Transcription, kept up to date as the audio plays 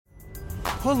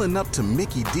Pulling up to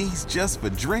Mickey D's just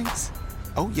for drinks?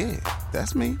 Oh yeah,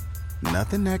 that's me.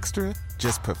 Nothing extra,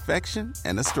 just perfection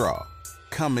and a straw.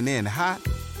 Coming in hot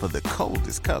for the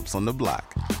coldest cups on the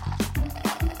block.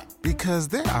 Because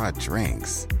there are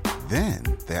drinks. Then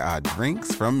there are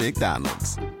drinks from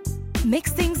McDonald's.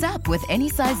 Mix things up with any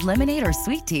size lemonade or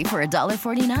sweet tea for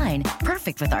 $1.49.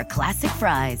 Perfect with our classic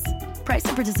fries. Price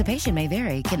and participation may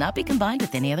vary. Cannot be combined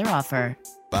with any other offer.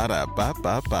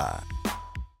 Ba-da-ba-ba-ba.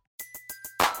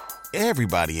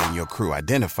 Everybody in your crew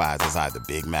identifies as either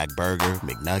Big Mac Burger,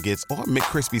 McNuggets, or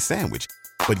McCrispy Sandwich.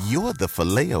 But you're the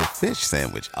Filet-O-Fish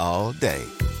Sandwich all day.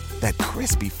 That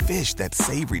crispy fish, that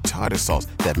savory tartar sauce,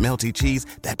 that melty cheese,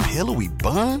 that pillowy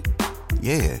bun.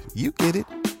 Yeah, you get it.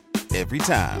 Every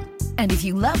time. And if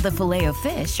you love the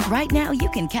Filet-O-Fish, right now you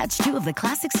can catch two of the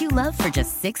classics you love for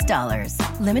just $6.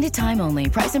 Limited time only.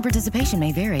 Price and participation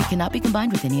may vary. Cannot be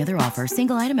combined with any other offer.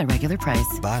 Single item at regular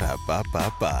price.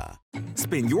 Ba-da-ba-ba-ba.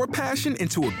 Spin your passion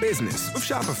into a business with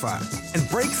Shopify and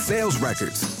break sales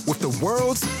records with the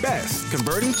world's best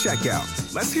converting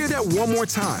checkout. Let's hear that one more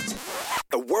time.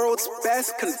 The world's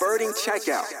best converting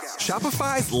checkout.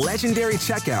 Shopify's legendary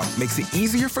checkout makes it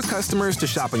easier for customers to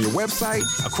shop on your website,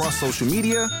 across social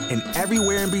media, and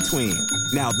everywhere in between.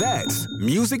 Now that's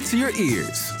music to your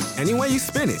ears. Any way you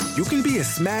spin it, you can be a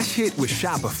smash hit with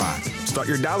Shopify. Start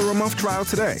your $1 a month trial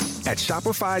today at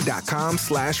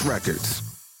shopify.com/records.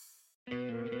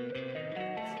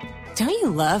 Don't you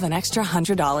love an extra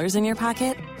 $100 in your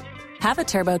pocket? Have a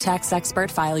TurboTax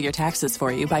expert file your taxes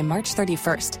for you by March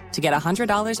 31st to get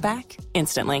 $100 back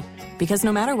instantly. Because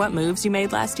no matter what moves you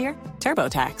made last year,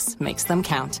 TurboTax makes them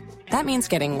count. That means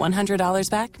getting $100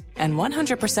 back and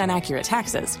 100% accurate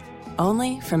taxes,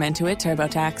 only from Intuit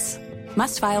TurboTax.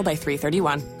 Must file by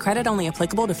 3/31. Credit only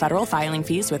applicable to federal filing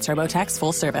fees with TurboTax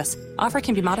full service. Offer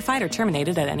can be modified or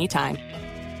terminated at any time.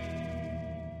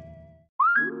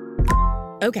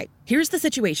 Okay, here's the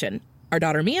situation. Our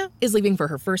daughter Mia is leaving for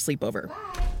her first sleepover.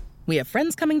 We have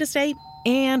friends coming to stay,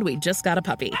 and we just got a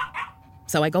puppy.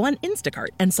 So I go on Instacart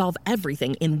and solve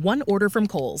everything in one order from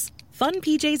Kohl's. Fun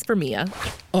PJs for Mia,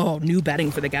 new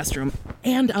bedding for the guest room,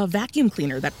 and a vacuum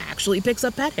cleaner that actually picks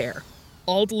up pet hair.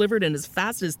 All delivered in as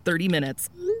fast as 30 minutes.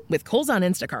 With Kohl's on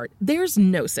Instacart, there's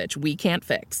no such we can't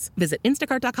fix. Visit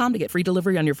instacart.com to get free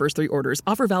delivery on your first 3 orders.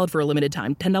 Offer valid for a limited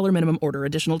time. $10 minimum order.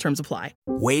 Additional terms apply.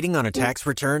 Waiting on a tax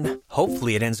return?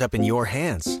 Hopefully it ends up in your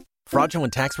hands.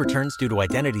 Fraudulent tax returns due to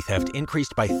identity theft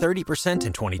increased by 30%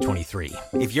 in 2023.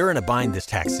 If you're in a bind this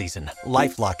tax season,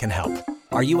 LifeLock can help.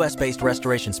 Our U.S.-based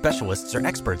restoration specialists are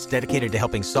experts dedicated to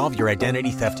helping solve your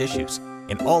identity theft issues.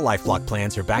 And all LifeLock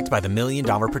plans are backed by the $1 Million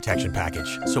Protection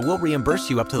Package. So we'll reimburse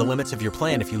you up to the limits of your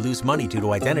plan if you lose money due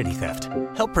to identity theft.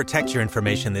 Help protect your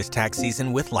information this tax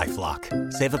season with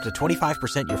LifeLock. Save up to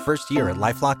 25% your first year at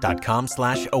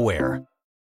LifeLock.com/aware.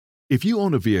 If you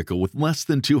own a vehicle with less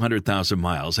than 200,000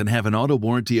 miles and have an auto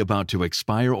warranty about to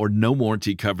expire or no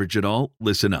warranty coverage at all,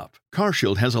 listen up.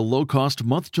 CarShield has a low-cost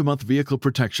month-to-month vehicle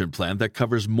protection plan that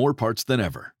covers more parts than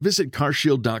ever. Visit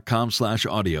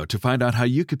carshield.com/audio to find out how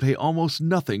you could pay almost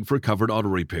nothing for covered auto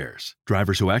repairs.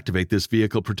 Drivers who activate this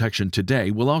vehicle protection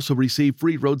today will also receive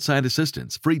free roadside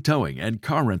assistance, free towing, and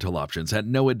car rental options at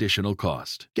no additional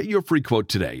cost. Get your free quote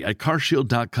today at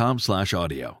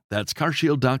carshield.com/audio. That's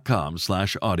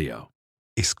carshield.com/audio.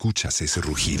 ¿Escuchas ese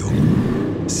rugido?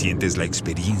 ¿Sientes la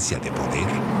experiencia de poder?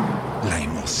 ¿La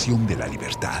emoción de la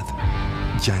libertad?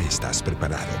 Ya estás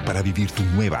preparado para vivir tu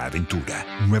nueva aventura.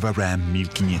 Nueva Ram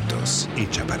 1500,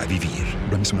 hecha para vivir.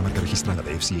 Ram es una marca registrada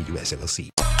de FCA US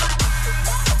LLC.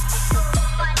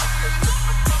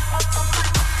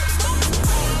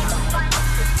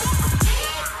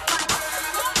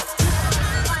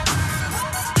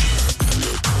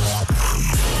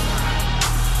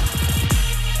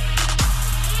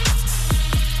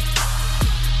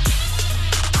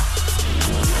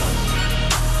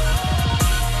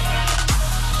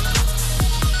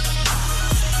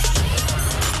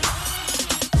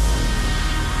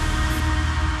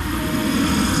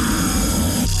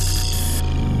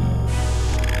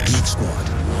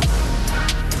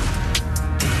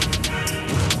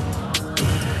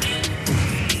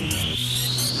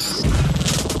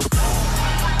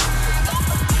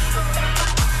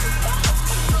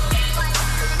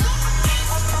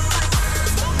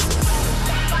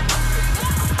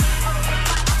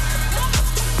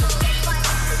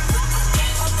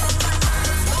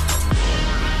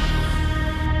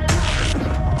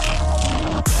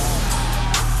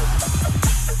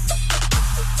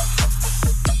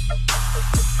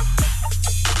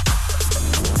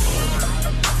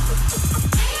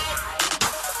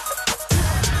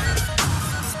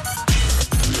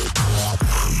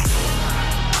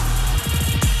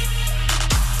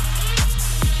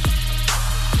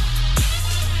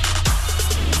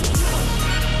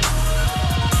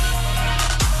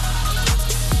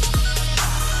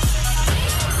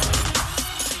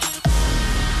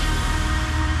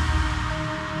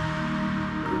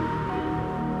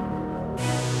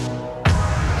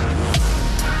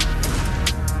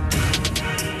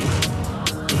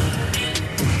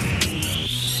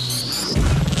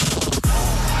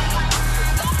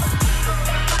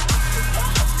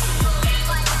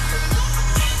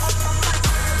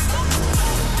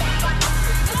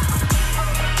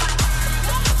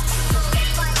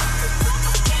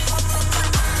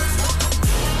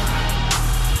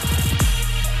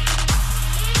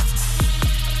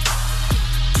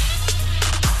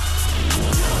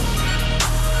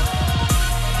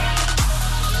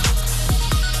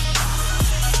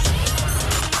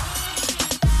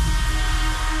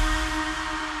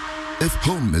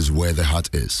 is where the heart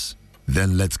is.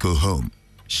 Then let's go home,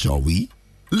 shall we?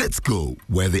 Let's go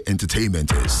where the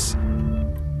entertainment is.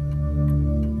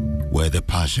 Where the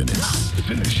passion is.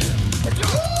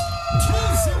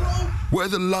 Where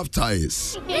the laughter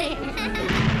is.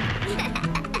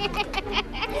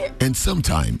 And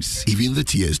sometimes, even the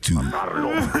tears too.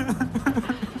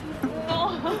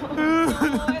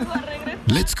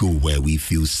 Let's go where we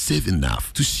feel safe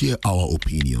enough to share our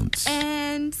opinions.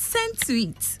 And send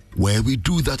tweets. Where we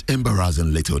do that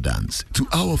embarrassing little dance to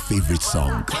our favorite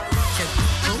song.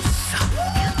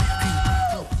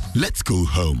 Let's go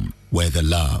home where the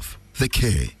love, the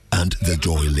care, and the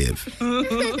joy live.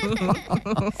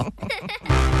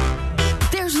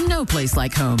 There's no place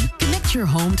like home. Connect your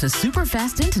home to super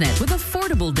fast internet with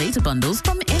affordable data bundles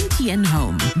from MTN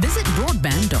Home. Visit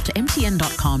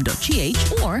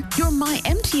broadband.mtn.com.gh or your My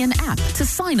MTN app to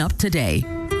sign up today.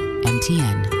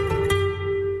 MTN.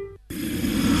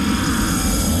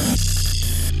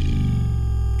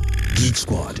 Geek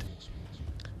Squad.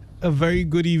 A very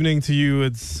good evening to you.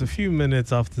 It's a few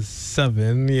minutes after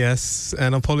 7, yes,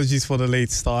 and apologies for the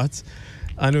late start.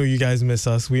 I know you guys miss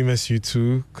us. We miss you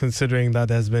too, considering that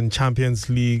there's been Champions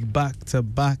League back to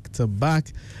back to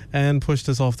back and pushed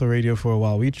us off the radio for a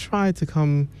while. We tried to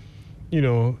come,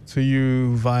 to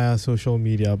you via social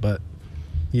media, but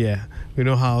yeah, we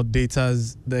know how the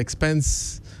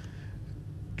expense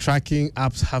tracking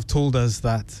apps have told us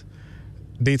that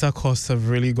data costs have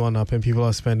really gone up and people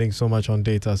are spending so much on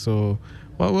data. So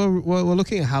we're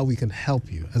looking at how we can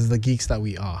help you as the geeks that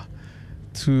we are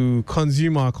to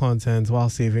consume our content while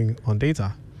saving on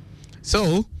data.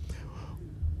 So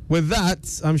with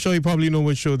that, I'm sure you probably know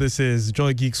which show this is.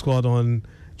 Joy Geek Squad on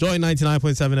Joy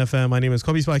 99.7 FM. My name is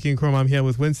Kobe Spiking Chrome. I'm here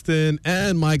with Winston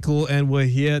and Michael, and we're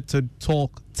here to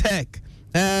talk tech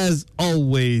as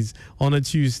always on a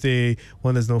Tuesday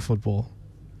when there's no football.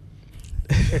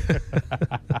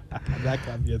 That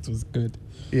caveat was good.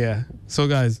 Yeah. So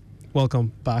guys,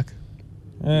 welcome back.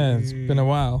 Yeah, it's been a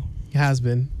while. It has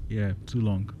been. Yeah, too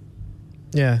long.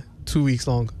 Yeah, 2 weeks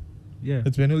long. Yeah.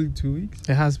 It's been only 2 weeks?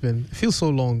 It has been. It feels so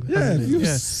long. Yeah, it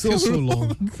feels so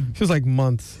long. Feels like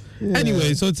months. Yeah.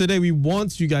 Anyway, so today we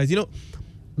want you guys,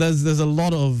 there's a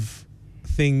lot of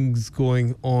things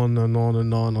going on and on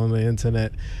and on the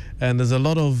internet, and there's a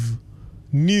lot of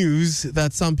news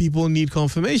that some people need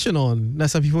confirmation on, that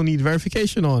some people need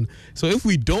verification on. So if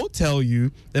we don't tell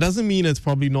you, it doesn't mean it's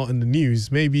probably not in the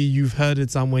news. Maybe you've heard it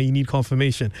somewhere, you need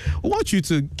confirmation. We want you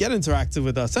to get interactive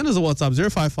with us. Send us a WhatsApp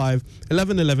 055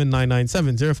 11 11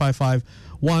 997 055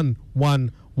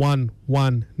 111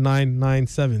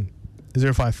 997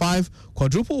 055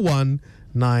 111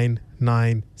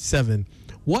 997.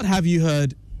 What have you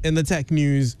heard in the tech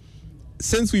news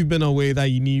since we've been away that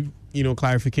you need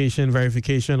clarification,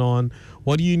 verification on?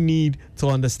 What do you need to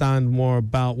understand more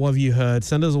about? What have you heard?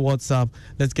 Send us a WhatsApp.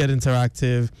 Let's get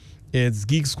interactive. It's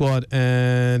Geek Squad,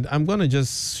 and I'm going to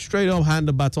just straight up hand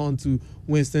the baton to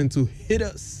Winston to hit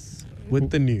us with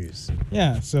the news.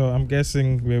 Yeah, so I'm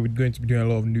guessing we're going to be doing a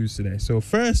lot of news today. So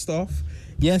first off,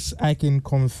 yes, I can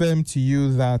confirm to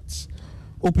you that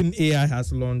OpenAI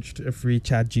has launched a free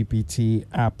ChatGPT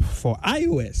app for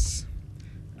iOS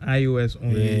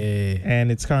only,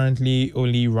 and it's currently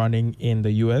only running in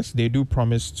the US. They do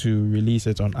promise to release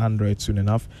it on Android soon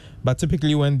enough, but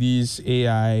typically when these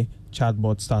AI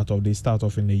chatbots start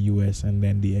off in the US and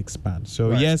then they expand.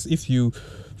 So right. Yes, if you've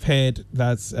heard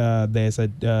that there's a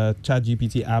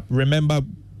ChatGPT app, remember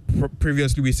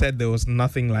previously we said there was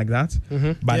nothing like that,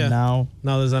 but now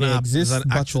there's an app, exists, there's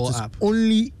an actual app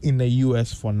only in the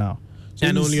US for now. So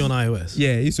and only on iOS.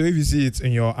 Yeah, so if you see it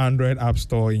in your Android app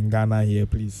store in Ghana here,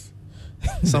 please.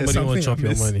 Somebody will chop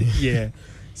your money. Yeah.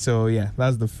 So, yeah,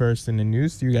 that's the first in the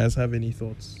news. Do you guys have any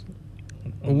thoughts?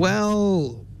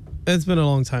 Well, it's been a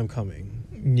long time coming.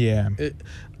 Yeah.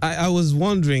 I was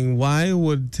wondering why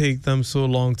would it take them so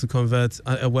long to convert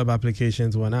a web application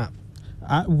to an app?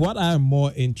 What I'm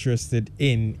more interested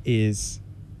in is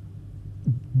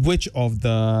which of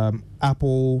the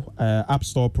Apple App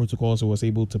Store protocols it was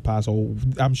able to pass, or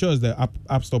I'm sure it's the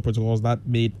App Store protocols that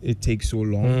made it take so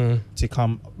long to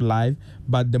come live.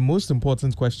 But the most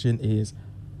important question is,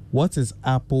 what is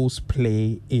Apple's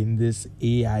play in this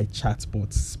AI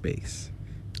chatbot space?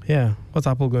 Yeah, what's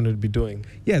Apple going to be doing?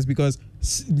 Yes, because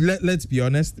let's be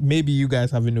honest, maybe you guys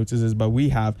haven't noticed this, but we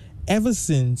have. Ever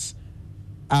since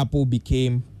Apple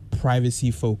became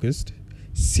privacy focused,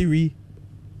 Siri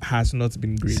has not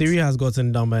been great. Siri has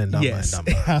gotten dumber and dumber and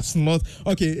dumber. It has not.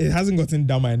 Okay, it hasn't gotten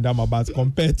dumber and dumber, but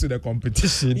compared to the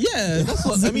competition. Yeah, that's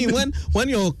what I mean. When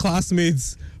your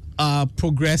classmates are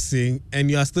progressing and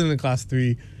you are still in class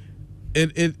 3,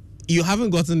 it you haven't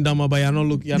gotten dumber, but you're not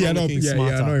looking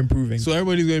smarter. You're not improving. So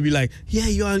everybody's going to be like, yeah,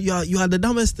 you are the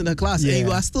dumbest in the class, and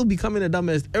you are still becoming the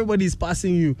dumbest. Everybody's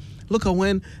passing you. Look at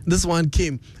when this one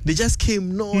came. They just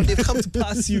came. No, they've come to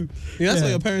pass you. That's what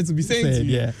your parents will be saying to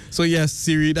you. Yeah. So yes,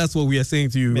 Siri, that's what we are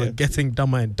saying to you. We're getting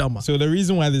dumber and dumber. So the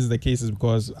reason why this is the case is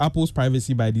because Apple's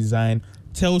privacy by design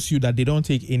tells you that they don't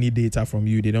take any data from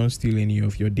you. They don't steal any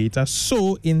of your data.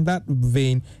 So in that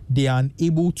vein, they are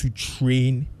unable to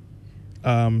train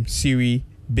Siri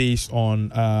based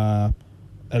on a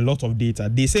lot of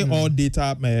data. They say all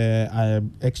data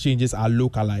exchanges are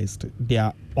localized. They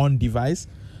are on device,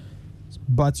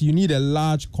 but you need a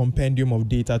large compendium of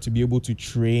data to be able to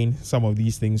train some of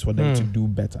these things for them to do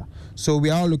better. So we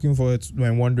are looking forward to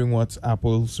and wondering what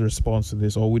Apple's response to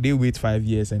this, or would they wait 5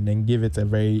 years and then give it a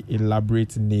very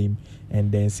elaborate name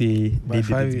and then say they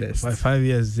did it best? By 5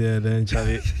 years, then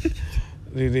Charlie,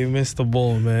 they missed the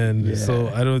ball, man. Yeah. So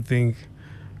I don't think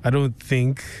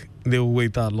they'll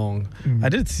wait that long. I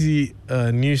did see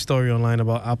a news story online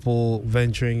about Apple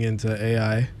venturing into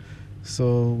AI.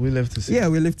 So we live to see. Yeah,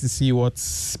 we live to see what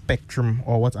spectrum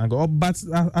or what angle. But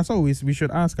as always, we should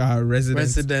ask our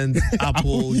resident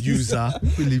Apple user,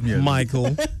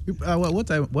 Michael.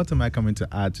 What am I coming to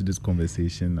add to this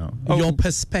conversation now? Your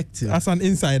perspective. As an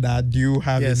insider, do you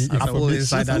have any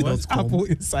AppleInsider.com. Apple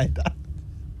Insider.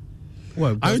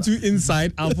 Well, aren't you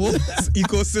inside Apple's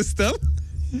ecosystem?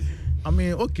 I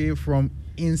mean, okay, from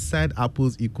inside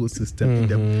Apple's ecosystem,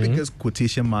 the biggest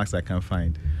quotation marks I can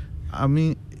find. I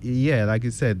mean, yeah, like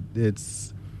you said,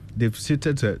 they've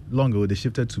shifted to long ago. They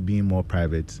shifted to being more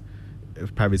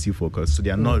privacy focused. So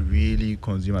they are not really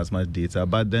consuming as much data.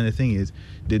 But then the thing is,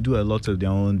 they do a lot of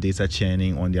their own data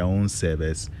churning on their own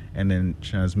servers and then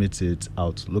transmit it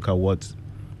out. Look at what,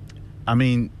 I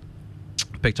mean,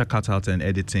 picture cutout and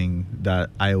editing that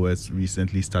iOS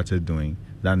recently started doing.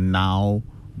 That now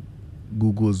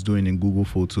Google's doing in Google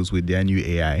Photos with their new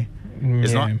AI.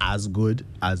 It's not as good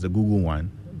as the Google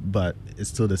one, but it's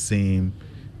still the same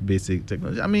basic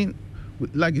technology. I mean,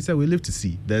 like you said, we live to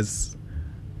see.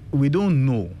 We don't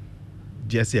know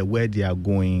just yet where they are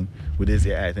going with this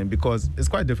AI thing because it's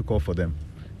quite difficult for them.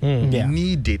 They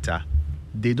need data.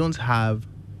 They don't have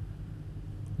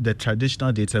the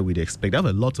traditional data we'd expect. They have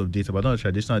a lot of data, but not the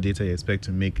traditional data you expect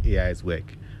to make AIs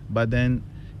work. But then,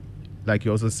 like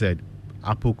you also said,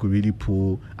 Apple could really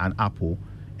pull an Apple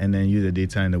and then use the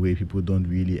data in a way people don't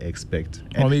really expect.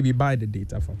 Or maybe buy the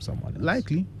data from someone else.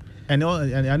 Likely. And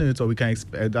I know it's all we can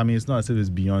expect. I mean, it's not as if it's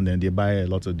beyond them. They buy a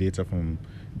lot of data from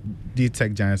the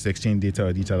tech giants, exchange data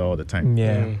with each other all the time.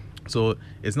 Yeah. So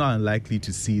it's not unlikely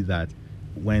to see that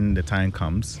when the time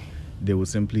comes, they will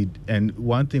simply... And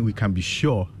one thing we can be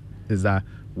sure is that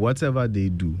whatever they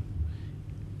do,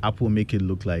 Apple make it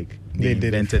look like they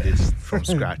invented it from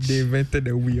scratch. They invented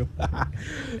the wheel.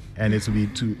 And it will be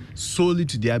solely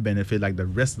to their benefit, like the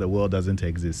rest of the world doesn't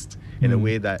exist in a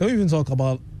way that... Don't even talk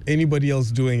about anybody else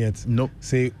doing it. Nope.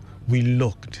 Say, we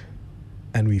looked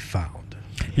and we found.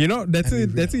 You know, that's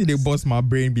it. They bust my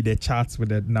brain be the charts with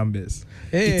the numbers.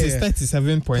 It is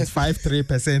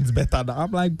 37.53% better.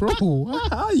 I'm like, bro,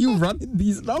 how are you running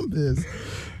these numbers?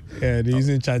 Yeah, they're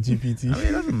using ChatGPT. I mean,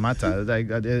 it doesn't matter. Like,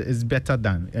 it's better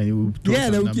than, and you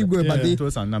they'll keep going, but they throw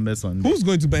some numbers on. Who's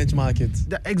going to benchmark it?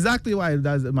 Exactly why it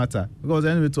doesn't matter. Because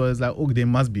anyway, it was like, they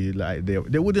must be like they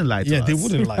wouldn't lie to us. Yeah, they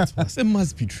wouldn't lie to us. It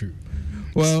must be true.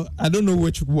 Well, I don't know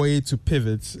which way to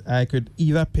pivot. I could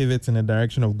either pivot in the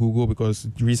direction of Google because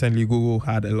recently Google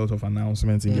had a lot of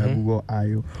announcements in their Google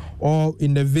I/O, or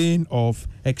in the vein of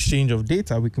exchange of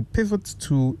data, we could pivot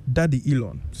to Daddy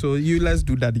Elon. So let's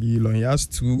do Daddy Elon. He has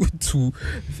two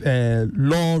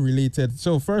law related.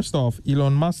 So first off,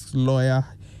 Elon Musk's lawyer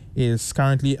is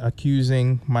currently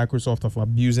accusing Microsoft of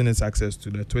abusing its access to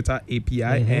the Twitter API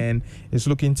and is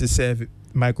looking to serve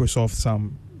Microsoft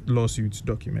some lawsuits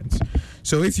documents.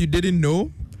 So if you didn't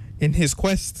know, in his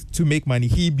quest to make money,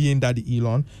 he being Daddy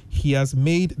Elon, he has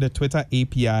made the Twitter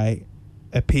API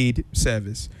a paid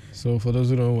service. So for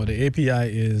those who don't know what the API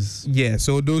is... Yeah,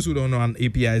 so those who don't know, an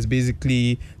API is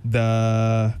basically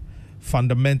the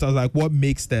fundamentals, like what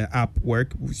makes the app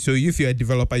work. So if you're a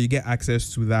developer, you get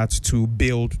access to that to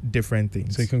build different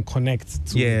things. So you can connect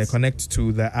to it. Connect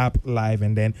to the app live.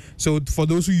 And then, so for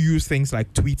those who use things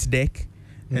like TweetDeck,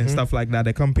 and stuff like that,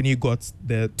 the company got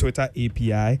the Twitter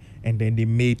API and then they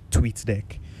made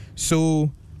TweetDeck. So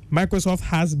Microsoft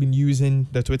has been using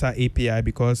the Twitter API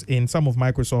because in some of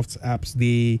Microsoft's apps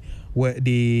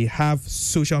they have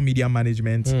social media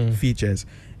management features,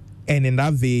 and in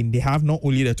that vein they have not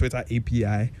only the Twitter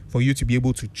API for you to be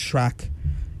able to track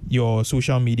your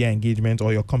social media engagement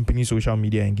or your company social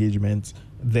media engagement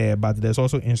there, but there's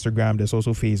also Instagram, there's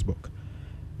also Facebook.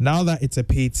 Now that it's a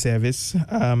paid service,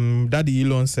 Daddy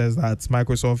Elon says that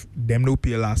Microsoft them no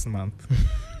pay last month,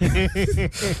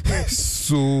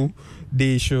 so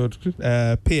they should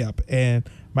pay up. And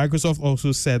Microsoft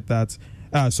also said that.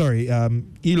 Daddy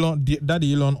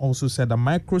Elon also said that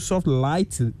Microsoft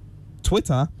lied to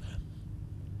Twitter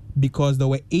because there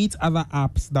were 8 other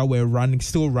apps that were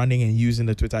still running and using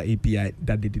the Twitter API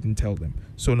that they didn't tell them.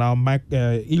 So now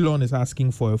Elon is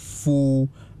asking for a full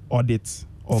audit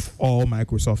of all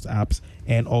Microsoft apps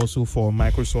and also for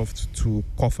Microsoft to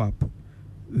cough up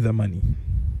the money.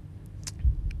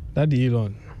 Daddy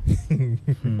Elon.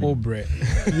 Oh, Brett.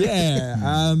 Yeah,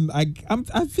 I'm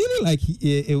feeling like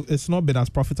it's not been as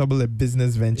profitable a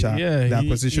business venture. Yeah, the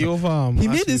acquisition. He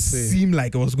made it seem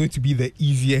like it was going to be the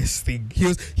easiest thing.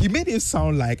 He made it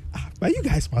sound like, but you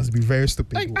guys must be very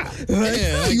stupid.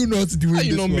 How are you not doing? How are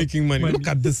you not making money? Look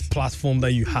at this platform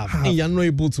that you have, and you're not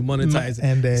able to monetize it.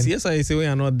 And then, CSI say when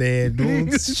you're not there,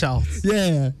 don't shout.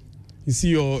 Yeah, you see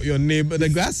your neighbor. The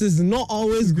grass is not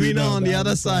always greener on the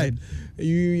other side.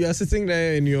 You're sitting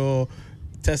there in your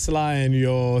Tesla and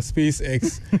your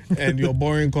SpaceX and your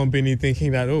boring company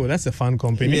thinking that, oh, that's a fun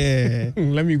company. Yeah.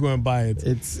 Let me go and buy it.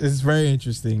 It's very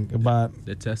interesting. But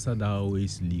the Tesla that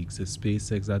always leaks, the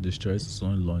SpaceX that destroys its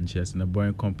own launches, and a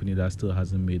boring company that still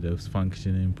hasn't made a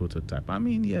functioning prototype. I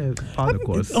mean, yeah, part of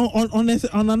course.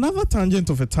 On another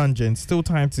tangent of a tangent, still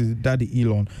time to Daddy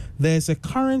Elon, there's a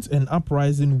current and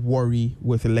uprising worry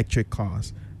with electric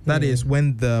cars. That is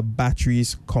when the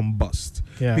batteries combust.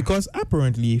 Yeah. Because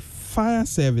apparently fire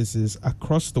services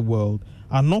across the world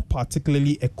are not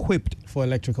particularly equipped for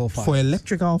electrical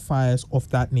fires of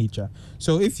that nature.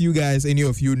 So if you guys, any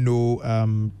of you know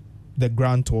the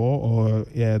Grand Tour or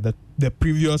the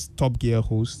previous Top Gear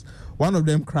host, one of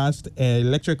them crashed an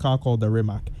electric car called the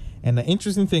Rimac. And the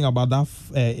interesting thing about that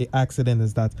accident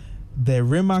is that the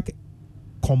Rimac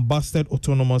combusted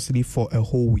autonomously for a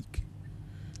whole week.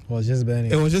 It was just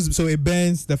burning. It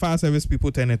burns. The fire service people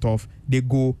turn it off. They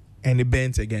go and it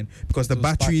burns again because the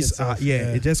batteries are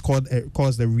it just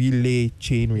caused the relay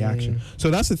chain reaction.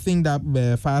 So that's the thing that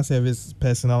fire service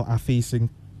personnel are facing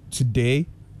today,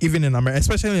 even in America,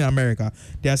 especially in America.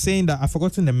 They are saying that, I've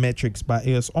forgotten the metrics, but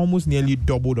it is almost nearly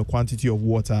double the quantity of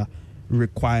water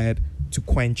required to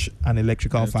quench an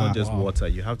electrical fire. It's not just water.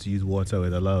 You have to use water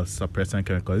with a lot of suppressant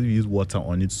chemicals. If you use water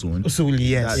on its own,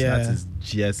 yes, that is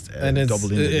just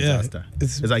doubling the disaster.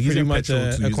 It's like using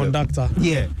petrol to a conductor.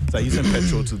 It's like using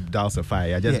petrol to douse a fire.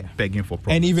 You're just begging for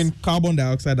problems. And even carbon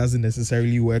dioxide doesn't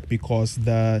necessarily work because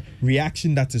the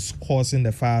reaction that is causing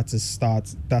the fire to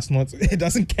start it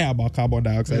doesn't care about carbon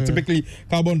dioxide. Typically,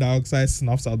 carbon dioxide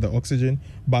snuffs out the oxygen,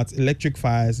 but electric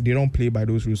fires, they don't play by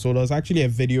those rules. So there was actually a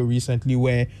video recently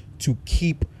where to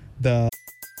keep the...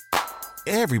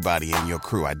 Everybody in your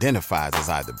crew identifies as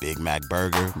either Big Mac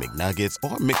Burger, McNuggets,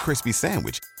 or McCrispy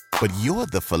Sandwich. But you're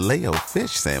the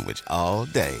Filet-O-Fish Sandwich all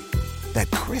day.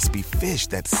 That crispy fish,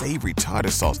 that savory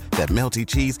tartar sauce, that melty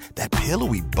cheese, that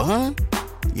pillowy bun.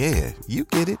 Yeah, you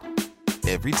get it.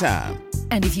 Every time.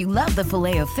 And if you love the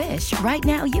Filet-O-Fish, right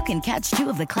now you can catch 2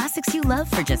 of the classics you love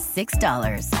for just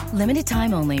 $6. Limited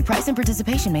time only. Price and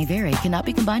participation may vary. Cannot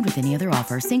be combined with any other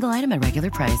offer. Single item at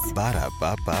regular price.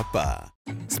 Ba-da-ba-ba-ba.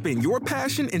 Spin your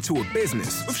passion into a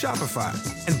business with Shopify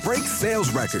and break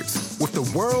sales records with the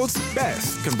world's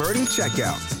best converting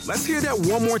checkout. Let's hear that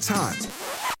one more time.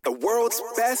 The world's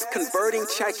best converting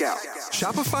checkout.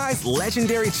 Shopify's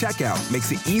legendary checkout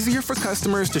makes it easier for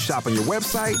customers to shop on your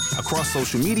website, across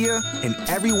social media, and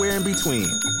everywhere in between.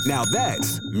 Now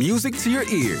that's music to your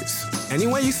ears. Any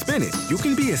way you spin it, you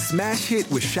can be a smash hit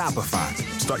with Shopify.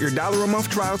 Start your $1 a month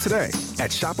trial today at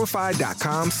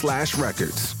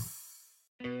shopify.com/records.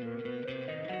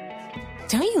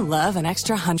 Don't you love an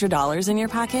extra $100 in your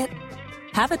pocket?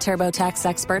 Have a TurboTax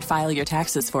expert file your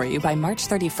taxes for you by March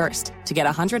 31st to get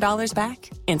 $100 back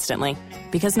instantly.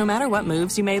 Because no matter what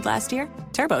moves you made last year,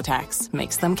 TurboTax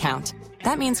makes them count.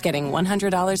 That means getting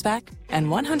 $100 back and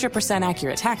 100%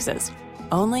 accurate taxes,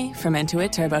 only from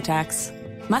Intuit TurboTax.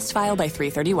 Must file by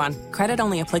 3/31. Credit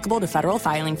only applicable to federal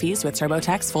filing fees with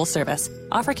TurboTax full service.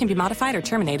 Offer can be modified or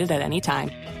terminated at any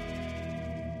time.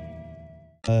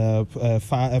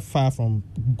 Far from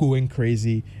going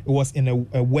crazy. It was in a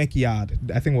work yard.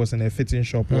 I think it was in a fitting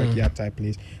shop work yard type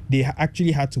place. They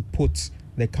actually had to put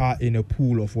the car in a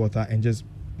pool of water and just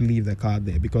leave the car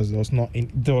there because there was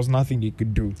nothing they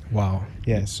could do. Wow.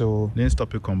 Yeah. So they didn't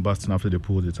stop it combusting after they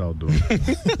pulled it out, though.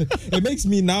 It makes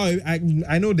me now.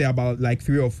 I know there are about like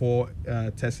 3 or 4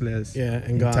 Teslas.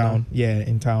 in town. Yeah,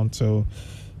 in town. So.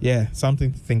 Yeah,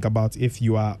 something to think about if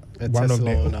you are one of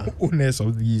the owners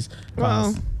of these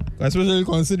cars. Especially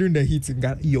considering the heat in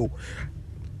Ghana.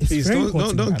 Please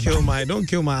don't kill my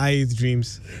i8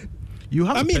 dreams. You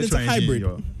have it's a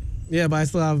hybrid. Yeah, but I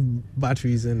still have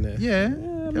batteries in there. Yeah.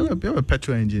 You have a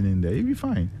petrol engine in there. You'll be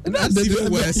fine. That's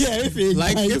even worse. Yeah, if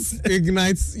it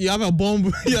ignites, you have a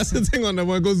bomb. You're sitting on the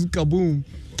one, it goes kaboom.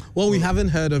 Well, we haven't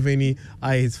heard of any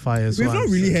i8 fires. We've not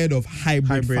really heard of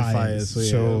hybrid fires.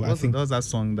 So I think that was that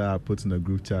song that I put in the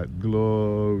group chat.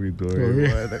 Glory, glory.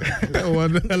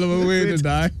 What a hell of a way to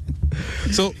die.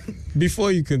 So,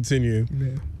 before you continue,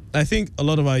 I think a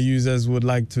lot of our users would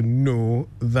like to know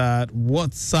that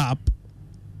WhatsApp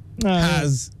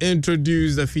has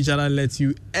introduced a feature that lets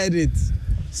you edit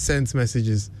sent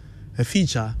messages. A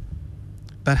feature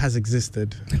that has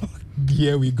existed.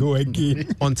 Here we go again.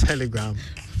 On Telegram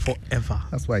forever.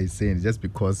 That's why he's saying it, just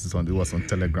because it was on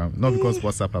Telegram. Not because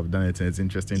WhatsApp have done it and it's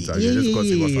interesting to you, just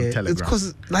because it was on Telegram. It's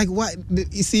because, why?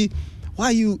 You see,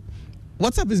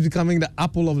 WhatsApp is becoming the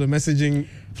Apple of the messaging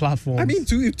platform. I mean,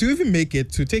 to even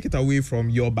to take it away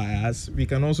from your bias, we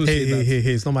can also say that... Hey,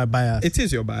 it's not my bias. It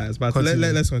is your bias, but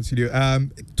let's continue.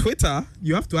 Twitter,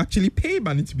 you have to actually pay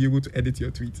money to be able to edit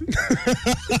your tweet.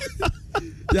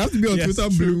 You have to be on Twitter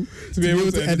Blue to be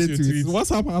able to edit tweets.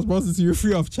 WhatsApp has brought it to you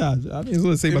free of charge. I mean, it's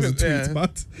not the same as a tweet,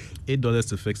 but... $8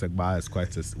 to fix a bias,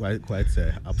 quite a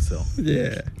upsell.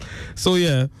 Yeah. So,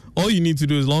 all you need to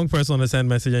do is long press on the send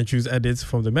message and choose edits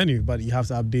from the menu, but you have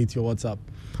to update your WhatsApp.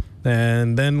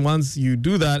 And then once you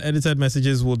do that, edited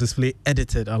messages will display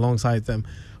edited alongside them,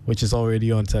 which is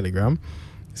already on Telegram.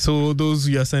 So those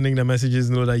who are sending the messages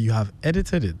know that you have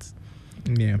edited it.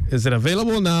 Yeah. Is it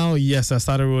available now? Yes, I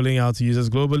started rolling out to users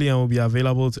globally and will be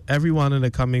available to everyone in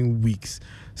the coming weeks.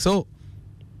 So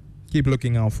keep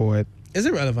looking out for it. Is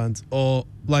it relevant? Or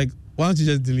why don't you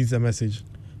just delete the message?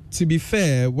 To be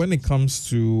fair, when it comes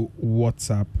to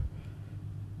WhatsApp,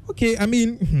 okay, I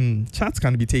mean, chats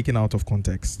can be taken out of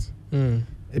context.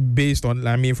 Based on,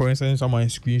 for instance, someone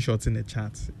screenshots in the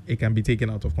chat, it can be taken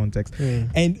out of context.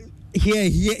 And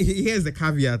here's the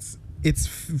caveats.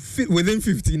 It's within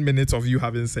 15 minutes of you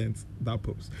having sent that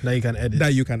post.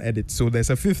 That you can edit. So there's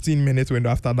a 15-minute window.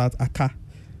 After that, Aka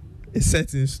is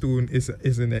set in stone, is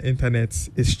in the internet,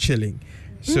 is chilling.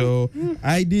 So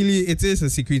ideally, it is a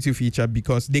security feature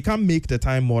because they can't make the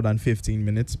time more than 15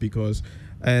 minutes because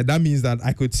that means that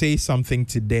I could say something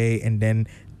today and then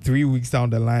 3 weeks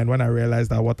down the line, when I realize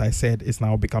that what I said is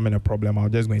now becoming a problem, I'll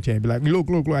just go and change and be like,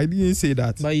 look, I didn't say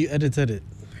that. But you edited it.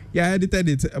 Yeah, I edited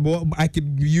it. But I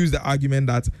could use the argument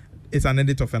that it's an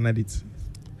edit of an edit.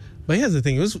 But here's the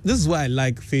thing. This is why I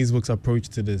like Facebook's approach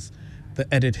to this,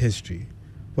 the edit history,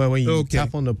 where when you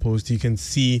tap on the post, you can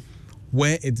see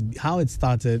how it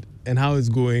started and how it's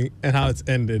going and how it's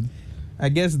ended. I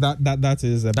guess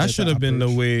that should have been the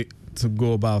way to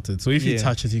go about it. So if you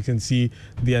touch it, you can see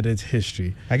the edit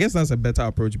history. I guess that's a better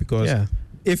approach because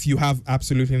if you have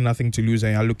absolutely nothing to lose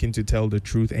and you're looking to tell the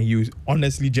truth and you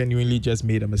honestly, genuinely just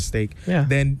made a mistake,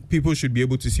 then people should be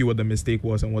able to see what the mistake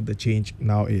was and what the change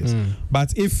now is.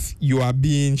 But if you are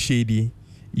being shady,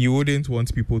 you wouldn't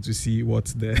want people to see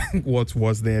what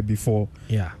was there before.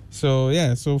 Yeah.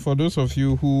 So for those of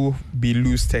you who be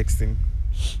loose texting,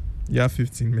 you have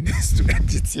 15 minutes to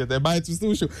edit here. But it will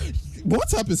still show.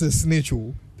 WhatsApp is a snitch.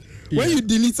 When you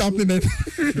delete something, then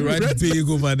right big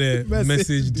over there,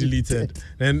 message deleted.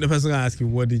 Then the person gonna ask you,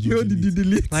 what did you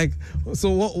delete? Like, so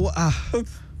what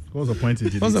what's the point in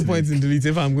deleting? What's the point in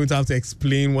deleting if I'm going to have to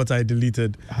explain what I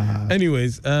deleted?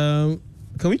 Anyways, can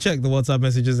we check the WhatsApp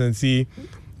messages and see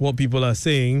what people are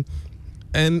saying?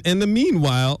 And in the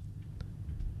meanwhile,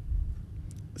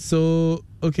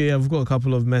 I've got a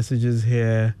couple of messages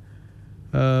here.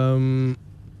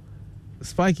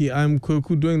 Spiky, I'm cool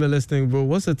doing the listening, bro.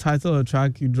 What's the title of the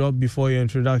track you dropped before your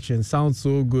introduction? Sounds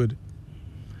so good.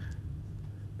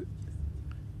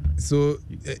 So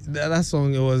that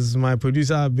song, it was my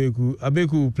producer Abeku.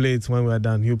 Abeku will play it when we're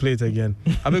done. He'll play it again.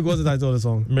 Abeku, what's the title of the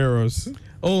song? Mirrors.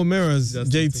 Oh, Mirrors.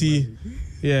 Justin JT. Timberlake.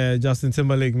 Yeah, Justin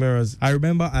Timberlake, Mirrors. I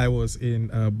remember I was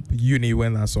in uni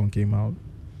when that song came out.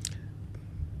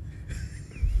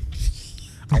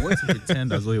 I want to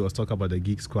pretend as though he was talking about the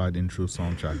Geek Squad intro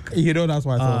soundtrack. That's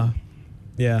why I thought.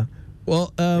 Yeah.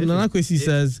 Well, Nana Kwesi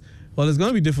says, well, it's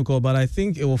going to be difficult, but I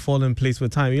think it will fall in place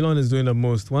with time. Elon is doing the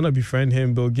most. Want to befriend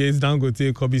him, Bill Gates,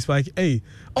 Dangote, Kobe Spike. Hey,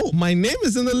 my name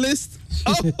is in the list.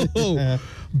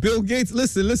 Bill Gates,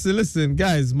 listen.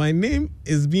 Guys, my name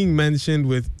is being mentioned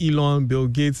with Elon, Bill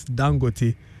Gates,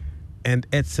 Dangote, and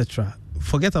etc.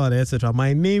 Forget about the etc.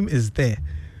 My name is there.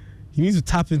 You need to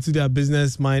tap into their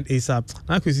business mind ASAP.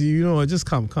 Now, Kwesi, just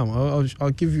come. I'll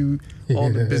give you all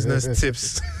the business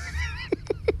tips.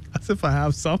 As if I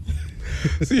have some.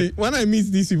 See, when I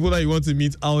meet these people that you want to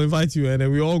meet, I'll invite you, and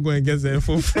then we all go and get the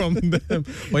info from them.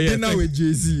 But yeah, dinner with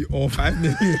Jay-Z or $5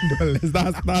 million.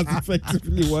 That's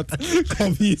effectively what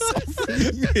Kobe is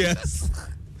offering. Yes.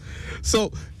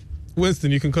 So,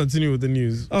 Winston, you can continue with the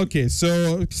news. Okay,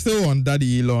 so still on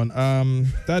Daddy Elon.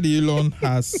 Daddy Elon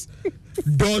has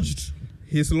dodged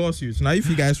his lawsuits. Now, if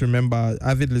you guys remember,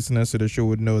 avid listeners to the show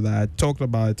would know that I talked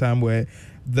about a time where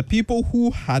the people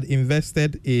who had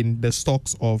invested in the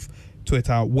stocks of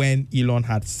Twitter when Elon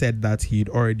had said that he'd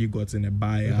already gotten a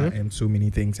buyer and so many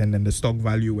things, and then the stock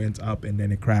value went up and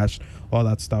then it crashed, all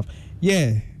that stuff.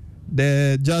 Yeah,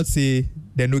 the judge say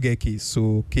they no get case,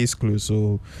 so case closed.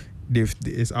 So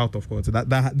it's out of court.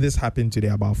 This happened today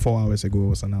about 4 hours ago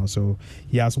or so now. So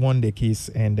he has won the case,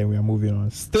 and then we are moving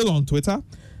on. Still on Twitter.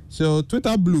 So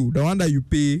Twitter Blue, the one that you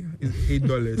pay is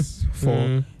 $8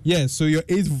 for. Yeah, so your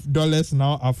 $8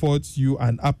 now affords you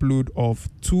an upload of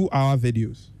 2-hour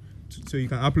videos. So you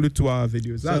can upload 2-hour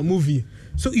videos. That's a movie.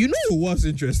 So you know what's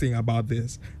interesting about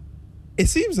this? It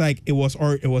seems like it was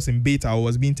in beta or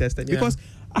was being tested, because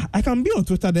I can be on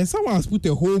Twitter, then someone has put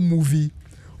a whole movie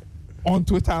on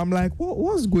Twitter. I'm like,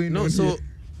 what's going on? So here?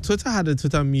 Twitter had a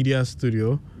Twitter Media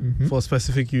Studio for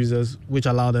specific users, which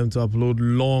allowed them to upload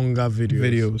longer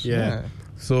videos. Yeah.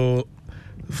 So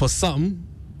for some,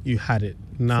 you had it.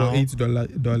 Now for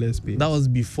 $8 pay. That was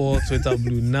before Twitter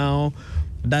Blue. Now,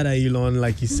 Dada Elon,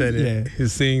 like he said,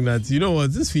 is saying that, you know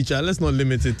what, this feature, let's not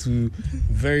limit it to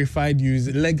verified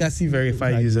users, legacy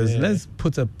verified users. Let's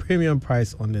put a premium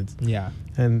price on it. Yeah.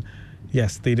 And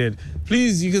yes, they did.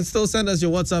 Please, you can still send us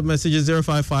your WhatsApp messages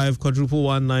 055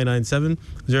 111 997,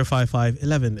 055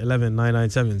 11 11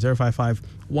 997, 055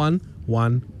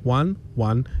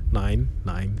 111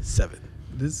 997.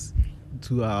 This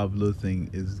 2-hour upload thing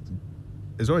is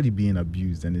already being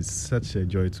abused, and it's such a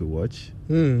joy to watch,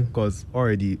 because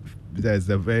already there's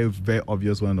a very, very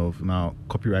obvious one of now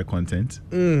copyright content.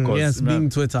 Yes, being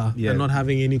Twitter and not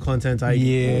having any content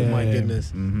ID. Oh my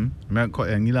goodness.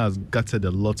 Nila has gutted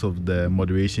a lot of the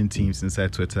moderation teams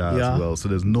inside Twitter as well. So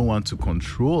there's no one to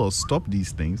control or stop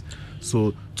these things.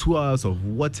 So 2 hours of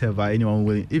whatever anyone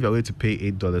willing, if you're willing to pay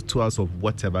 $8, 2 hours of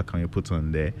whatever can you put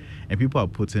on there, and people are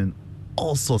putting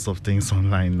all sorts of things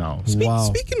online now.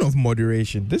 Speaking of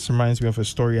moderation, this reminds me of a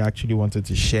story I actually wanted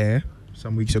to share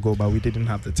some weeks ago, but we didn't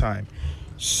have the time.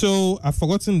 So I've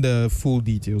forgotten the full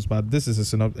details, but this is a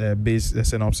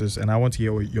synopsis, and I want to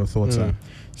hear what your thoughts are.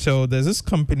 So there's this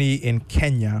company in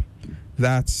Kenya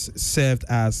that served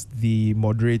as the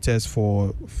moderators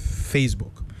for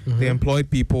Facebook. They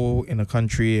employed people in the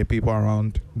country, people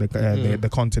around the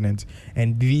continent,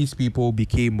 and these people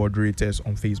became moderators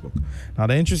on Facebook. Now,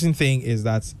 the interesting thing is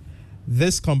that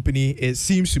this company, it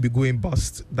seems to be going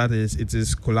bust. That is, it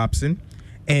is collapsing,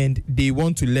 and they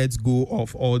want to let go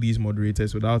of all these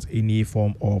moderators without any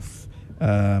form of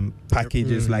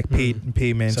packages like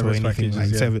payments service or anything like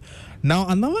that. Now,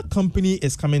 another company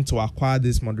is coming to acquire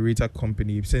this moderator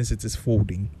company since it is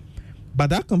folding. But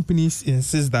that company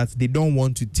insists that they don't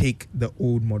want to take the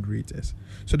old moderators.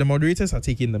 So the moderators are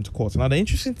taking them to court. Now, the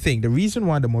interesting thing, the reason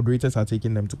why the moderators are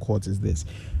taking them to court is this.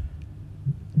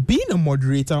 Being a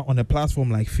moderator on a platform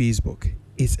like Facebook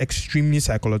is extremely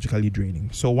psychologically draining.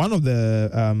 So one of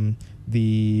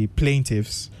the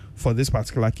plaintiffs for this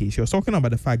particular case, he was talking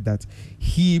about the fact that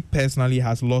he personally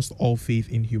has lost all faith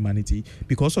in humanity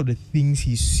because of the things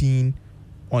he's seen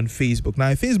on Facebook.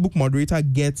 Now, a Facebook moderator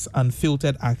gets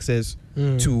unfiltered access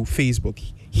to Facebook.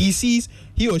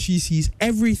 He or she sees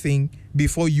everything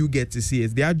before you get to see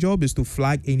it. Their job is to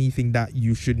flag anything that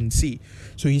you shouldn't see.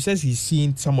 So he says he's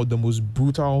seen some of the most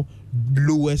brutal,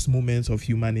 lowest moments of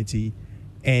humanity,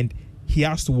 and he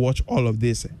has to watch all of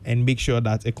this and make sure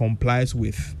that it complies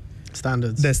with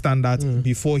the standards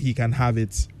before he can have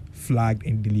it flagged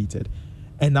and deleted.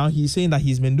 And now he's saying that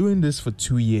he's been doing this for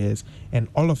 2 years, and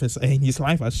his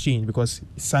life has changed because,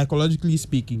 psychologically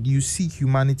speaking, you see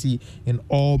humanity in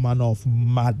all manner of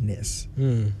madness.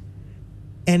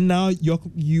 And now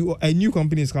a new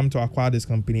company has come to acquire this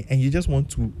company, and you just want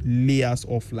to lay us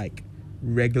off like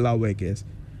regular workers.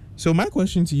 So my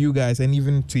question to you guys, and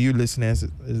even to you listeners,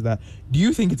 is that do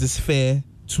you think it is fair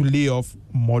to lay off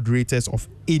moderators of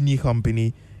any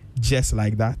company just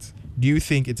like that? Do you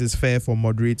think it is fair for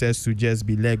moderators to just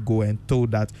be let go and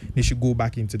told that they should go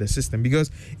back into the system? Because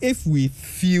if we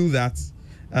feel that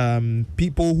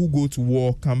people who go to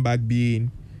war come back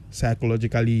being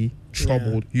psychologically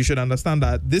troubled, you should understand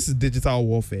that this is digital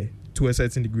warfare to a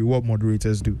certain degree, what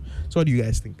moderators do. So what do you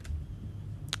guys think?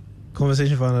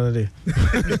 Conversation for another day.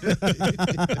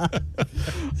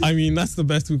 I mean, that's the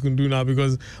best we can do now,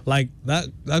 because like that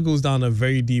goes down a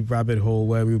very deep rabbit hole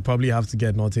where we probably have to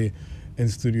get Notte in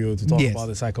studio to talk Yes. about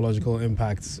the psychological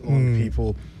impacts on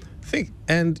people.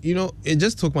 And it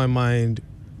just took my mind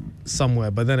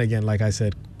somewhere, but then again, like I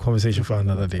said, conversation for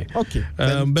another day. Okay.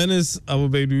 Benis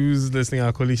Abubedu, who's listening,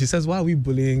 our colleague, she says, why are we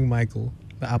bullying Michael,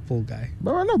 the Apple guy?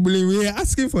 But we're not bullying. We're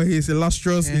asking for his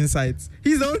illustrious insights.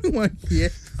 He's the only one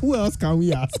here. Who else can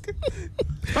we ask?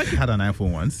 I had an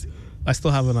iPhone once. I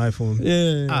still have an iPhone.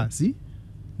 Yeah. See?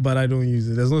 But I don't use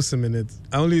it. There's no SIM in it.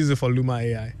 I only use it for Luma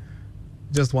AI.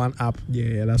 Just one app.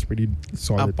 Yeah, that's pretty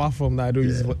solid. Apart from that, I don't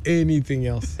use it for anything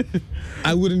else.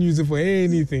 I wouldn't use it for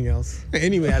anything else.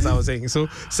 Anyway, as I was saying. So,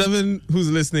 Seven, who's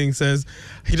listening, says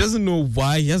he doesn't know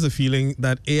why. He has a feeling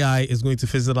that AI is going to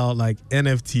fizzle out like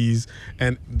NFTs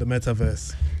and the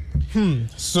metaverse.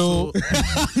 So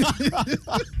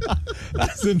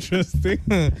that's interesting.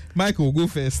 Michael, go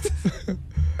first.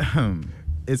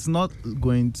 It's not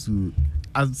going to,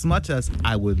 as much as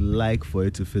I would like for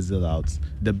it to fizzle out,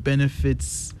 the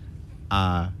benefits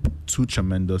are too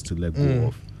tremendous to let go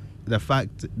of. The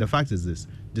fact is this: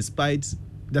 despite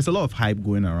there's a lot of hype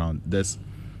going around, there's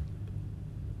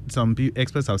some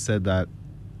experts have said that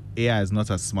AI is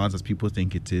not as smart as people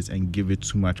think it is and give it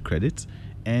too much credit,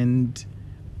 and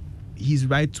he's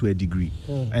right to a degree.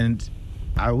 And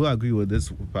I will agree with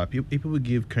this part. People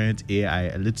give current AI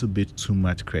a little bit too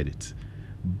much credit,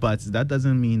 but that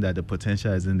doesn't mean that the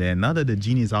potential isn't there. Now that the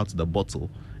genie is out of the bottle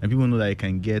and people know that it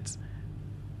can get,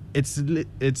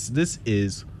 this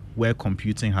is where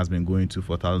computing has been going to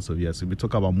for thousands of years. So we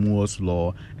talk about Moore's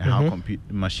law and how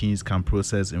machines can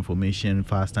process information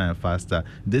faster and faster.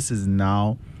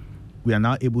 We are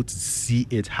now able to see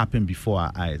it happen before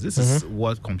our eyes. This is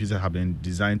what computers have been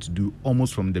designed to do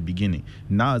almost from the beginning.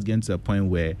 Now it's getting to a point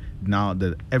where now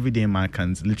the everyday man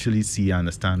can literally see and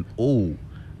understand,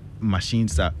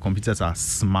 computers are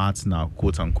smart now,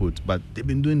 quote unquote. But they've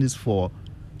been doing this for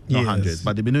not hundreds,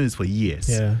 but they've been doing this for years.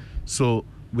 Yeah. So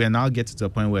we are now getting to a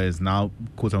point where it's now,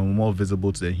 quote unquote, more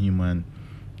visible to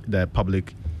the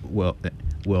public world.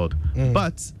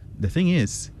 But the thing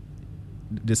is,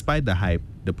 despite the hype,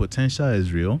 the potential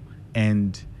is real.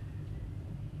 And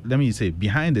let me say,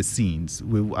 behind the scenes,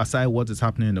 aside what is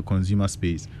happening in the consumer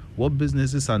space, what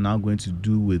businesses are now going to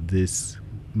do with this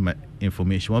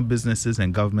information? What businesses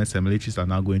and governments and militaries are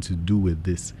now going to do with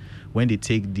this when they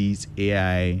take these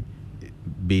AI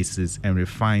bases and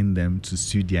refine them to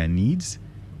suit their needs?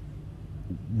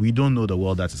 We don't know the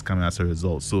world that is coming as a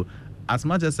result. So as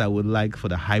much as I would like for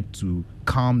the hype to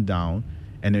calm down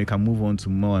and then we can move on to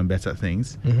more and better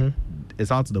things, it's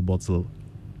out of the bottle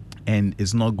and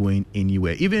it's not going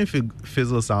anywhere. Even if it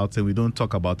fizzles out and we don't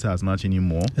talk about it as much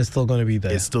anymore, it's still going to be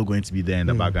there. It's still going to be there in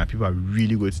the background. People are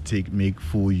really going to make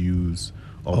full use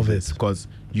of it because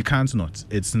you can't not.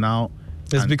 It's now...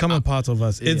 It's become a part of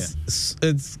us.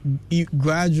 It's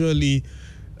gradually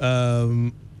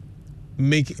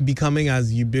becoming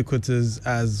as ubiquitous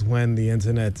as when the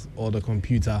internet or the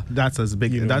computer. That's as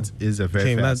big. That is a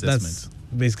very fair assessment. That's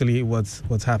basically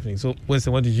what's happening. So,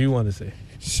 Winston, what did you want to say?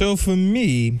 So for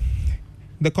me,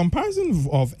 the comparison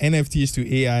of NFTs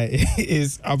to AI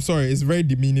is very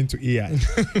demeaning to AI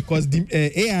because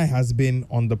AI has been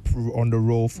on the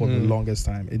roll for the longest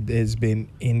time. It has been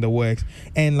in the works,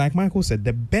 and like Michael said,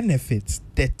 the benefits,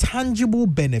 the tangible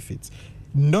benefits,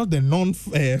 not the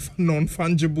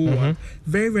non-fungible one,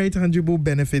 very, very tangible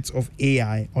benefits of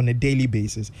AI on a daily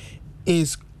basis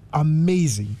is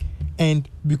amazing. And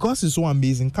because it's so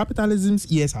amazing, capitalism's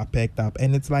ears are perked up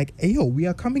and it's like, hey, we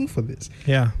are coming for this.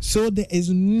 Yeah. So there is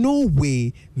no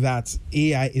way that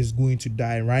AI is going to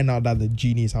die right now that the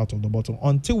genie is out of the bottle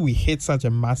until we hit such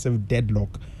a massive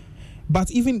deadlock.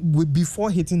 But even before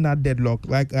hitting that deadlock,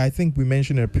 like I think we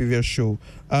mentioned in a previous show,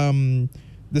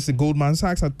 Goldman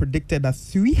Sachs had predicted that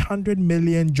 300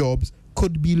 million jobs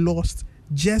could be lost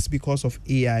just because of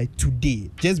AI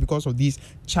today, just because of these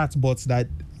chatbots that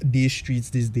these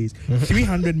streets these days.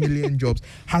 300 million jobs.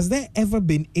 Has there ever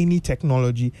been any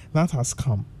technology that has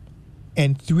come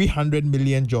and 300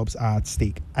 million jobs are at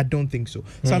stake? I don't think so.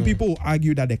 Some people will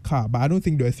argue that the car, but I don't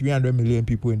think there were 300 million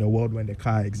people in the world when the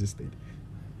car existed.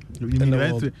 You mean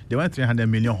there weren't 300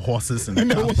 million horses in the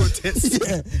car protest?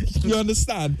 Yeah, you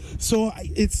understand? So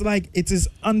it's like it is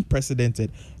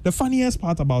unprecedented. The funniest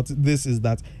part about this is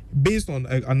that based on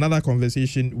another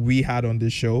conversation we had on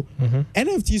this show,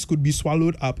 NFTs could be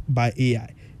swallowed up by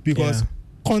AI because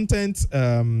content,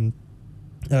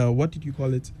 what did you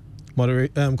call it?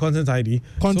 Content ID.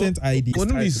 Content ID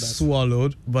wouldn't be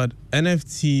swallowed, but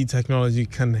NFT technology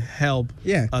can help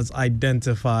us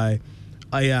identify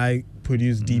AI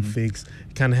produce deepfakes,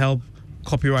 can help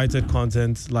copyrighted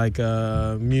content like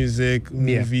music,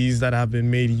 movies that have been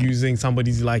made using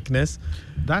somebody's likeness.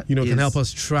 That can help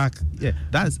us track. Yeah,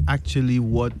 that's actually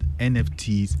what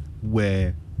NFTs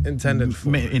were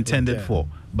intended for.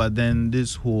 But then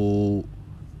this whole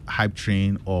hype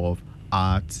train of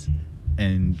art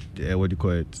and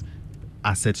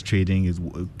asset trading is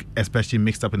especially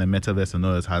mixed up in the metaverse and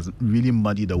others has really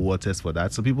muddied the waters for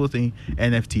that. So people think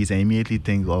NFTs and immediately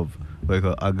think of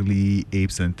ugly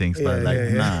apes and things, but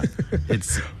nah,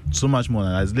 it's so much more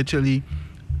than that. It's literally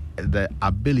the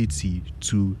ability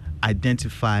to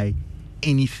identify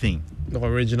anything. The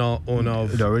original owner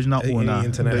of internet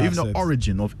even the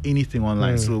origin of anything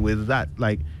online. So with that,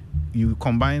 you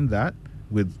combine that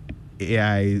with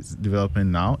AI's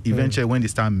development now, eventually when they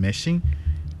start meshing,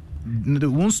 they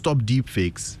won't stop deep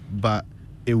fakes, but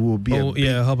it will be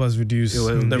help us reduce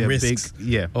the risks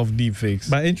of deep fakes.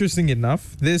 But interesting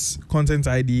enough, this content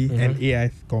ID and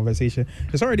AI conversation,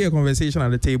 there's already a conversation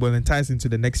at the table and ties into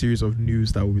the next series of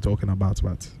news that we'll be talking about.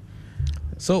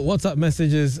 So WhatsApp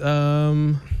messages.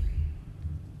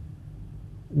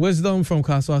 Wisdom from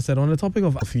Kaswa said, on the topic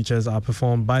of features are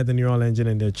performed by the neural engine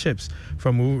in their chips,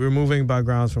 from removing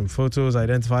backgrounds from photos,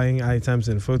 identifying items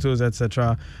in photos,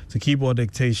 etc., to keyboard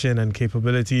dictation and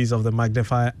capabilities of the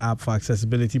Magnifier app for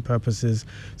accessibility purposes,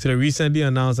 to the recently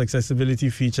announced accessibility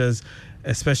features,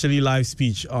 especially live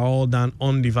speech, are all done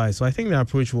on device. So I think the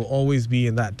approach will always be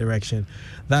in that direction.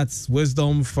 That's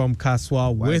Wisdom from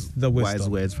Kaswa with the wisdom. Wise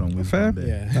words from Wisdom. Fair?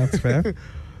 Yeah, that's fair.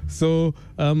 So,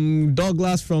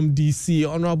 Douglas from DC,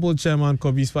 Honorable Chairman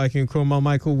Kobe Spiking Chroma,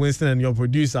 Michael Winston, and your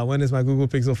producer. When is my Google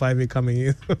Pixel 5a coming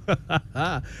in?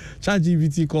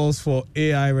 ChatGPT calls for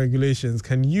AI regulations.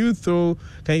 Can you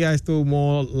guys throw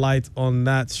more light on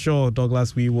that? Sure,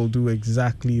 Douglas, we will do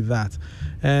exactly that.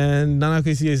 And Nana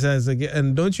Kwesi says,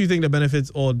 and don't you think the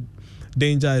benefits or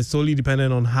danger is solely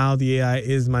dependent on how the AI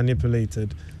is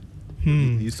manipulated?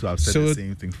 He used to have said the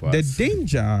same thing for us. The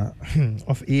danger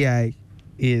of AI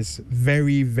is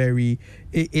very, very,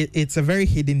 it's a very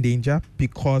hidden danger,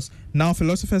 because now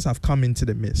philosophers have come into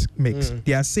the mix.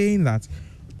 They are saying that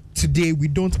today we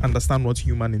don't understand what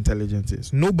human intelligence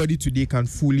is. Nobody today can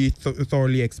fully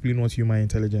thoroughly explain what human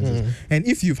intelligence is. And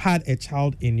if you've had a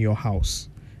child in your house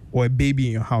or a baby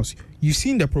in your house, you've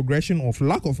seen the progression of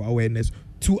lack of awareness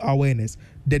to awareness.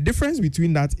 The difference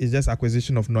between that is just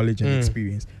acquisition of knowledge and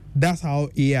experience. That's how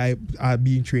AI are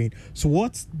being trained. So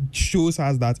what shows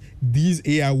us that these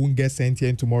AI won't get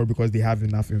sentient tomorrow because they have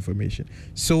enough information.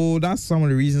 So that's some of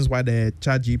the reasons why the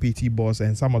ChatGPT boss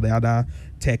and some of the other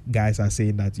tech guys are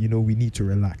saying that, we need to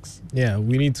relax. Yeah,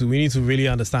 we need to really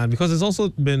understand, because there's also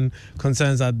been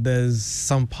concerns that there's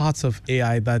some parts of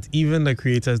AI that even the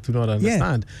creators do not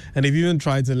understand. Yeah. And they've even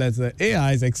tried to let the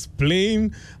AIs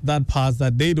explain that part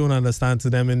that they don't understand to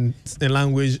them in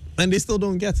language, and they still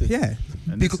don't get it. Yeah.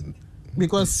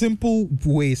 Because simple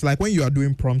ways, like when you are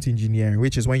doing prompt engineering,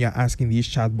 which is when you're asking these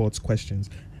chatbots questions,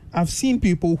 I've seen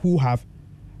people who have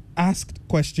asked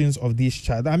questions of these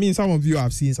chat. I mean, some of you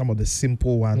have seen some of the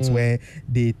simple ones where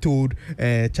they told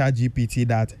ChatGPT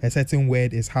that a certain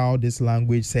word is how this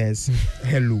language says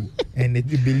hello, and it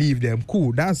believed them.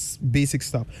 Cool, that's basic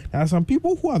stuff. There are some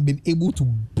people who have been able to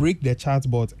break the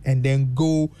chatbot and then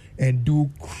go and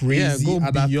do crazy, go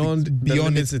beyond the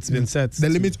limits it's been set. The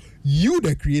limits you,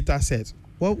 the creator, set.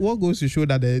 What goes to show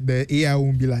that the AI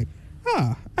won't be like,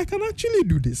 I can actually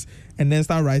do this, and then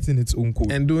start writing its own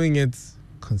code and doing it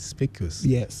conspicuous.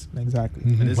 Yes, exactly.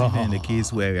 And this is in the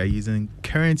case where we are using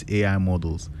current AI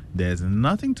models. There's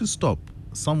nothing to stop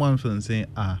someone from saying,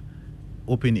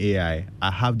 OpenAI,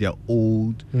 I have their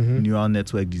old neural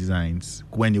network designs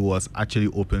when it was actually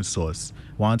open source.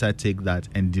 Why don't I take that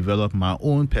and develop my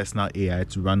own personal AI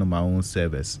to run on my own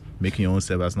servers, making your own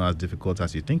servers not as difficult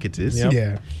as you think it is. Yep.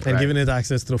 Yeah, and giving it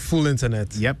access to the full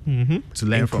internet. Yep. To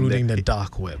learn from including the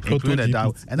dark web. Including the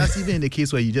dark. And that's even in the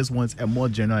case where you just want a more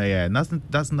general AI. And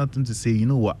that's nothing to say, you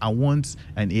know what, I want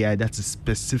an AI that is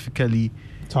specifically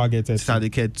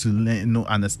targeted to learn,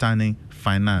 understanding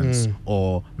finance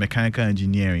or mechanical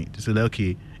engineering. So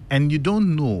okay, and you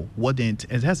don't know what and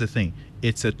that's the thing.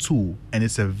 It's a tool, and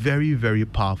it's a very, very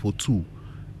powerful tool.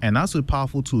 And as with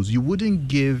powerful tools, you wouldn't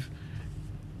give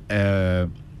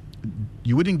your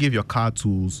car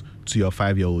tools to your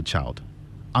 5-year-old child,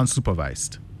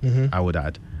 unsupervised. I would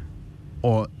add,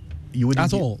 or you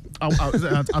wouldn't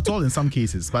at all in some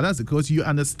cases. But that's because you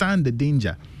understand the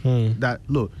danger that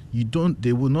look,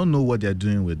 they will not know what they're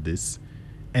doing with this,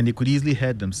 and they could easily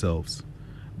hurt themselves.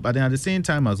 But then at the same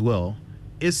time as well,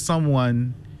 if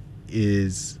someone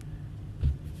is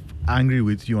angry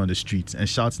with you on the streets and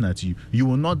shouting at you, you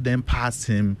will not then pass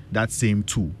him that same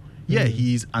tool. Yeah,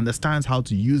 he understands how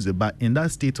to use it, but in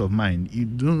that state of mind, you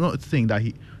do not think that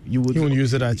he won't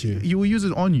use it at you. He will use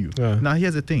it on you. Yeah. Now,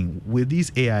 here's the thing. With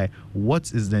these AI,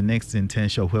 what is the next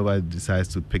intention of whoever decides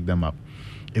to pick them up?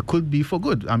 It could be for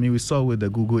good. I mean, we saw with the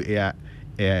Google AI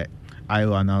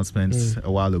I/O announcements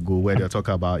a while ago where they talk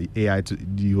about AI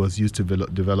was used to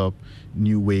develop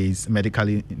new ways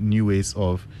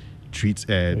of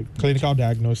clinical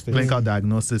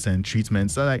diagnosis and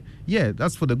treatment. So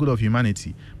that's for the good of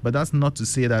humanity, but that's not to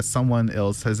say that someone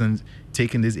else hasn't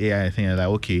taken this AI thing and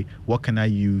okay, what can I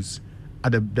use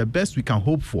at the best we can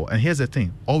hope for? And here's the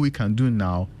thing, all we can do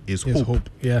now is hope.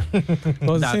 Yeah.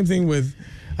 Well, the same thing with,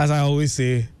 as I always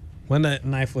say, when the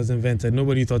knife was invented,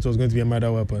 nobody thought it was going to be a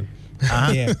murder weapon.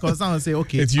 Yeah, because someone say,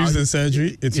 okay, it's used in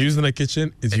surgery, it's used in the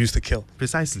kitchen, it's used to kill.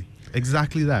 Precisely.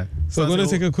 Exactly that. So we're going to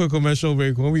take a quick commercial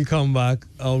break. When we come back,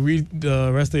 I'll read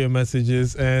the rest of your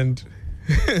messages and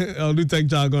I'll do tech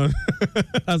jargon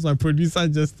as my producer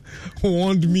just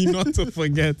warned me not to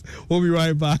forget. We'll be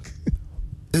right back.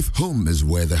 If home is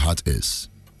where the heart is,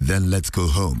 then let's go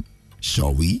home.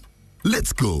 Shall we?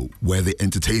 Let's go where the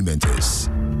entertainment is.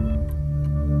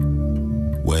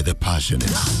 Where the passion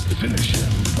is.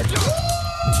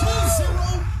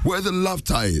 Where the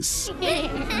laughter is.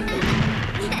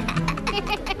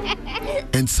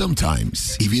 And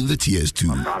sometimes, even the tears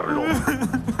too.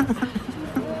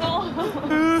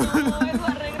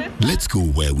 Let's go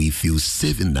where we feel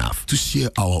safe enough to share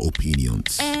our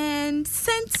opinions. And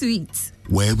send tweets.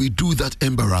 Where we do that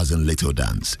embarrassing little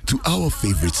dance to our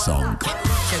favorite song.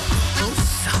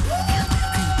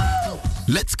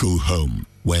 Let's go home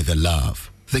where the love,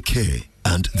 the care,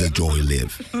 and the joy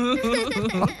live.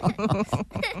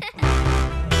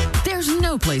 There's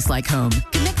no place like home.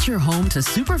 Connect your home to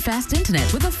super fast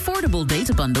internet with affordable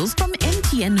data bundles from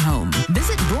MTN Home.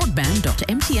 Visit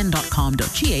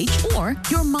broadband.mtn.com.gh or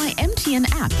your My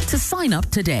MTN app to sign up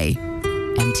today.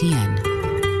 MTN.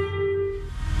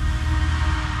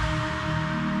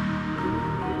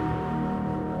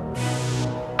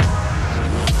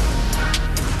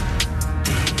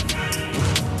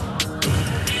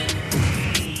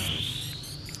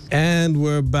 And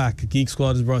we're back. Geek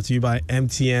Squad is brought to you by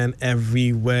MTN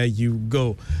everywhere you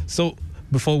go. So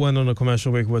before we went on a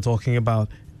commercial break, we were talking about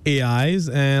AIs,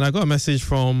 and I got a message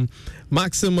from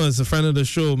Maximus, a friend of the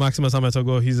show, Maximus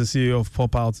Ametogo. He's the CEO of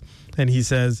Pop Out, and he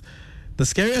says, the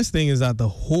scariest thing is that the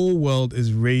whole world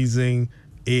is raising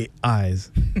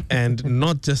AIs and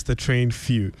not just the trained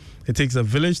few. It takes a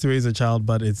village to raise a child,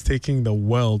 but it's taking the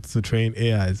world to train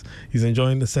AIs. He's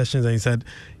enjoying the sessions, and he said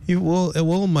it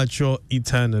will mature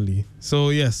eternally.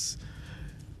 So yes,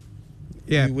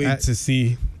 we wait to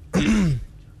see.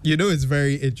 You know, it's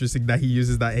very interesting that he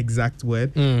uses that exact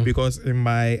word because in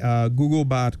my Google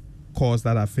Bard course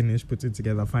that I finished putting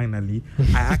together finally,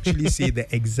 I actually say the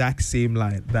exact same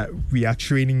line, that we are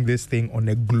training this thing on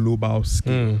a global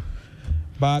scale.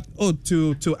 But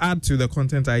to add to the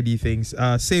content ID things,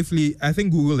 safely, I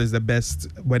think Google is the best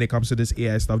when it comes to this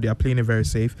AI stuff. They are playing it very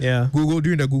safe. Yeah. Google,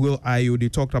 during the Google I/O, they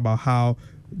talked about how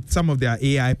some of their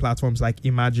AI platforms like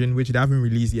Imagine, which they haven't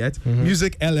released yet,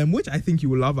 Music LM, which I think you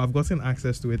will love. I've gotten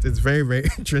access to it. It's very, very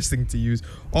interesting to use.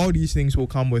 All these things will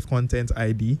come with content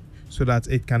ID, so that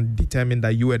it can determine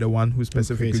that you were the one who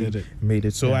specifically made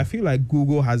it. So I feel like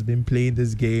Google has been playing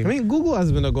this game. I mean, Google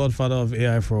has been a godfather of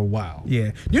AI for a while.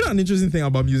 Yeah. You know an interesting thing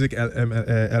about Music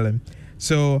LM?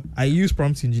 So I use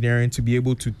prompt engineering to be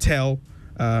able to tell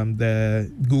the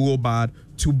Google Bard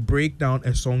to break down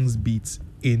a song's beats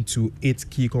into its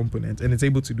key component. And it's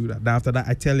able to do that. Then after that,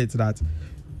 I tell it that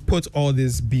put all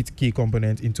this beat key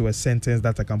component into a sentence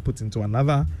that I can put into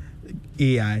another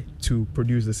AI to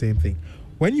produce the same thing.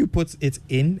 When you put it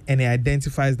in and it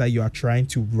identifies that you are trying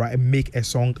to make a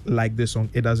song like this song,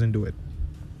 it doesn't do it.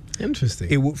 Interesting.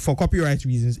 It will, for copyright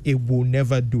reasons, it will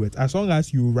never do it. As long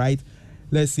as you write,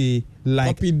 let's say,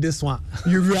 like... Copy this one.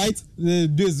 You write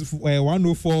this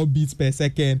 104 beats per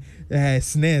second,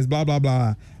 snares, blah, blah,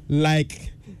 blah.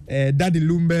 Like Daddy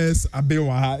Lumbes,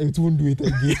 Abewa, it won't do it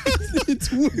again.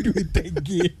 It won't do it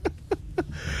again.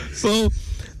 So...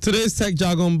 today's tech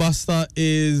jargon buster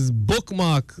is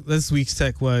bookmark. This week's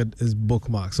tech word is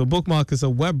bookmark. So bookmark is a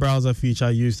web browser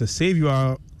feature used to save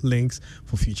URL links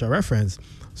for future reference.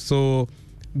 So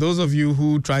those of you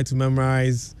who try to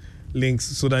memorize links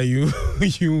so that you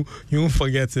won't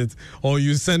forget it, or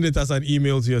you send it as an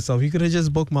email to yourself, you could have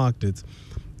just bookmarked it.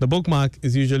 The bookmark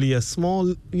is usually a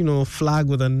small, flag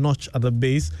with a notch at the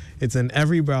base. It's in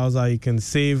every browser. You can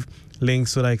save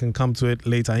links so that you can come to it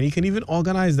later, and you can even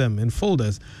organize them in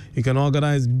folders. You can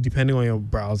organize depending on your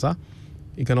browser.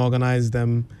 You can organize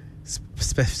them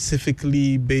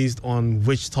specifically based on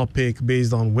which topic,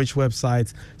 based on which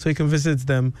websites, so you can visit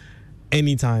them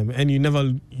anytime and you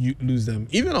never lose them.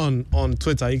 Even on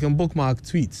Twitter, you can bookmark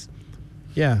tweets.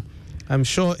 Yeah, I'm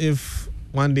sure if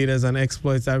one day there's an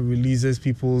exploit that releases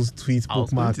people's tweets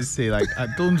bookmarks. I was going to say, like, I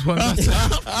don't want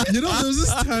that. You know, there was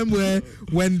this time where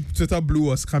when Twitter Blue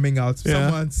was coming out,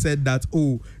 someone said that,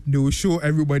 they will show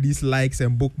everybody's likes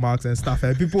and bookmarks and stuff,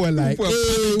 and people were like, hey,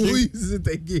 who is it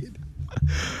again?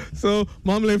 So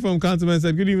Mamle from Cantonment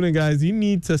said, good evening, guys. You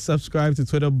need to subscribe to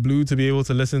Twitter Blue to be able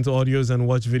to listen to audios and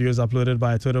watch videos uploaded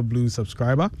by a Twitter Blue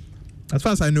subscriber. As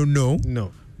far as I know,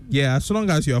 no. Yeah, as long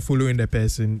as you are following the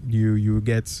person, you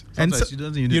get. Sometimes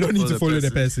and you don't need to follow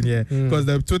the person, because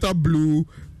the Twitter Blue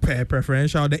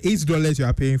preferential, the $8 you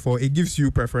are paying for, it gives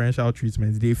you preferential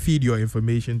treatment. They feed your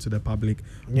information to the public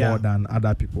more than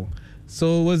other people.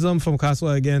 So Wisdom from Castle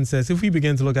again says, if we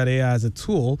begin to look at AI as a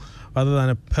tool rather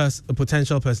than a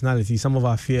potential personality, some of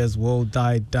our fears will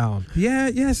die down.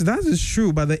 Yes, that is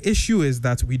true. But the issue is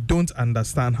that we don't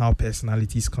understand how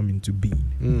personalities come into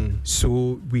being.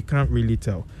 So we can't really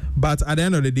tell. But at the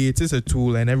end of the day, it is a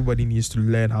tool and everybody needs to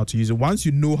learn how to use it. Once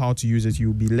you know how to use it,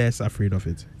 you'll be less afraid of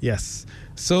it. Yes.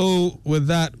 So with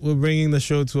that, we're bringing the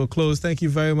show to a close. Thank you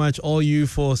very much, all you,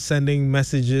 for sending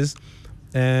messages.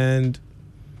 And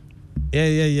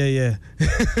yeah.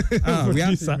 We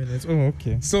have 3 minutes. Oh,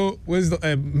 okay. So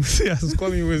Wisdom, yes, call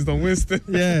me Wisdom. Winston.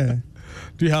 Yeah.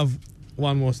 Do you have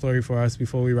one more story for us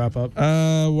before we wrap up?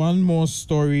 One more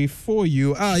story for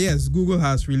you. Yes, Google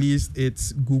has released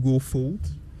its Google Fold.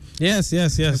 Yes.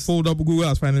 Google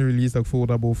has finally released a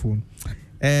foldable phone.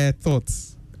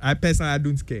 Thoughts? I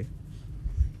don't care.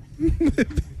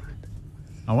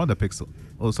 I want the Pixel.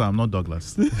 Also, I'm not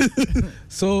Douglas.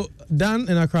 So Dan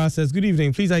in Accra says, good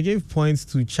evening. Please, I gave points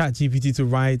to ChatGPT to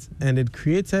write and it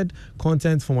created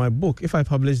content for my book. If I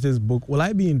publish this book, will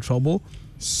I be in trouble?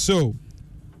 So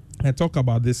I talk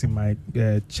about this in my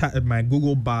my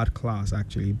Google Bard class,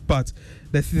 actually. But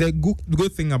the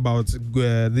good thing about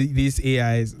these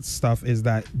AI stuff is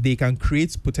that they can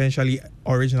create potentially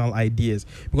original ideas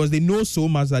because they know so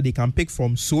much that they can pick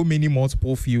from so many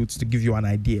multiple fields to give you an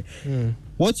idea.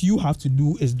 What you have to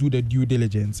do is do the due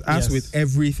diligence. As with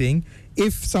everything,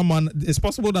 it's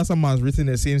possible that someone has written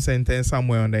the same sentence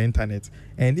somewhere on the internet,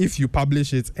 and if you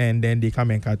publish it and then they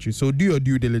come and catch you. So do your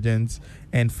due diligence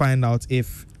and find out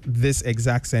if this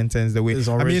exact sentence the way is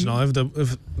original.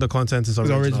 If the content is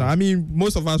original. I mean,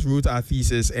 most of us wrote our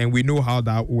thesis and we know how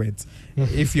that went.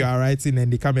 If you are writing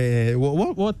and they come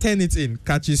what turn it in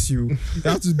catches you, you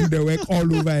have to do the work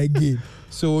all over again.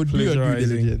 So do your due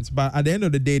diligence. But at the end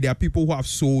of the day, there are people who have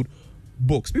sold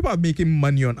books. People are making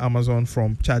money on Amazon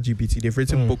from ChatGPT. They've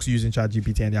written books using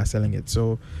ChatGPT and they are selling it.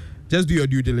 So just do your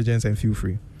due diligence and feel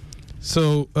free.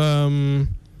 So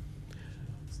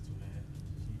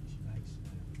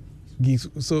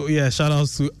shout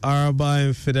outs to Araba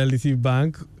and Fidelity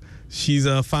Bank. She's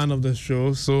a fan of the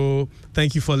show, so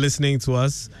thank you for listening to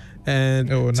us. And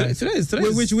nice. Today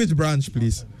which branch,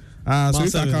 please? So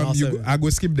if I come, I go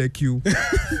skip the queue.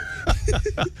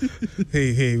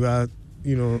 hey,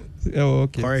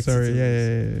 okay. Sorry,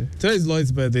 yeah. Today is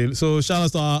Lloyd's birthday, so shout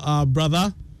out to our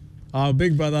brother. Our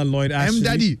big brother Lloyd Ashley. I'm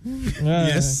Daddy.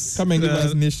 Yes. Come and give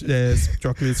us Nish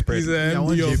chocolate spread. He's the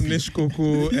MD of Nish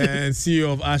Coco and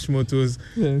CEO of Ash Motors.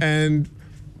 Yeah. And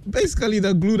basically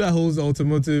the glue that holds the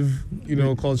automotive,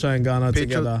 culture in Ghana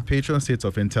together. Patron state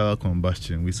of internal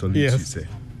combustion. We salute you, say.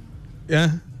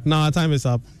 Yeah. Now our time is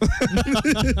up.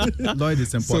 Lloyd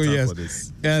is important for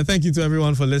this. Yeah, thank you to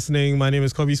everyone for listening. My name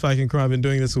is Kobe Spike and I've been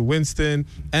doing this with Winston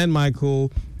and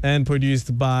Michael, and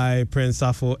produced by Prince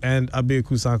Safo and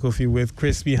Abeku Sankofi, with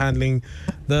Crispy handling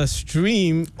the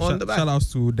stream on the back. Shout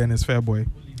outs to Dennis Fairboy.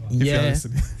 Yeah.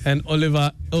 And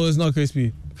Oliver. Oh, it's not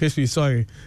Crispy. Crispy, sorry.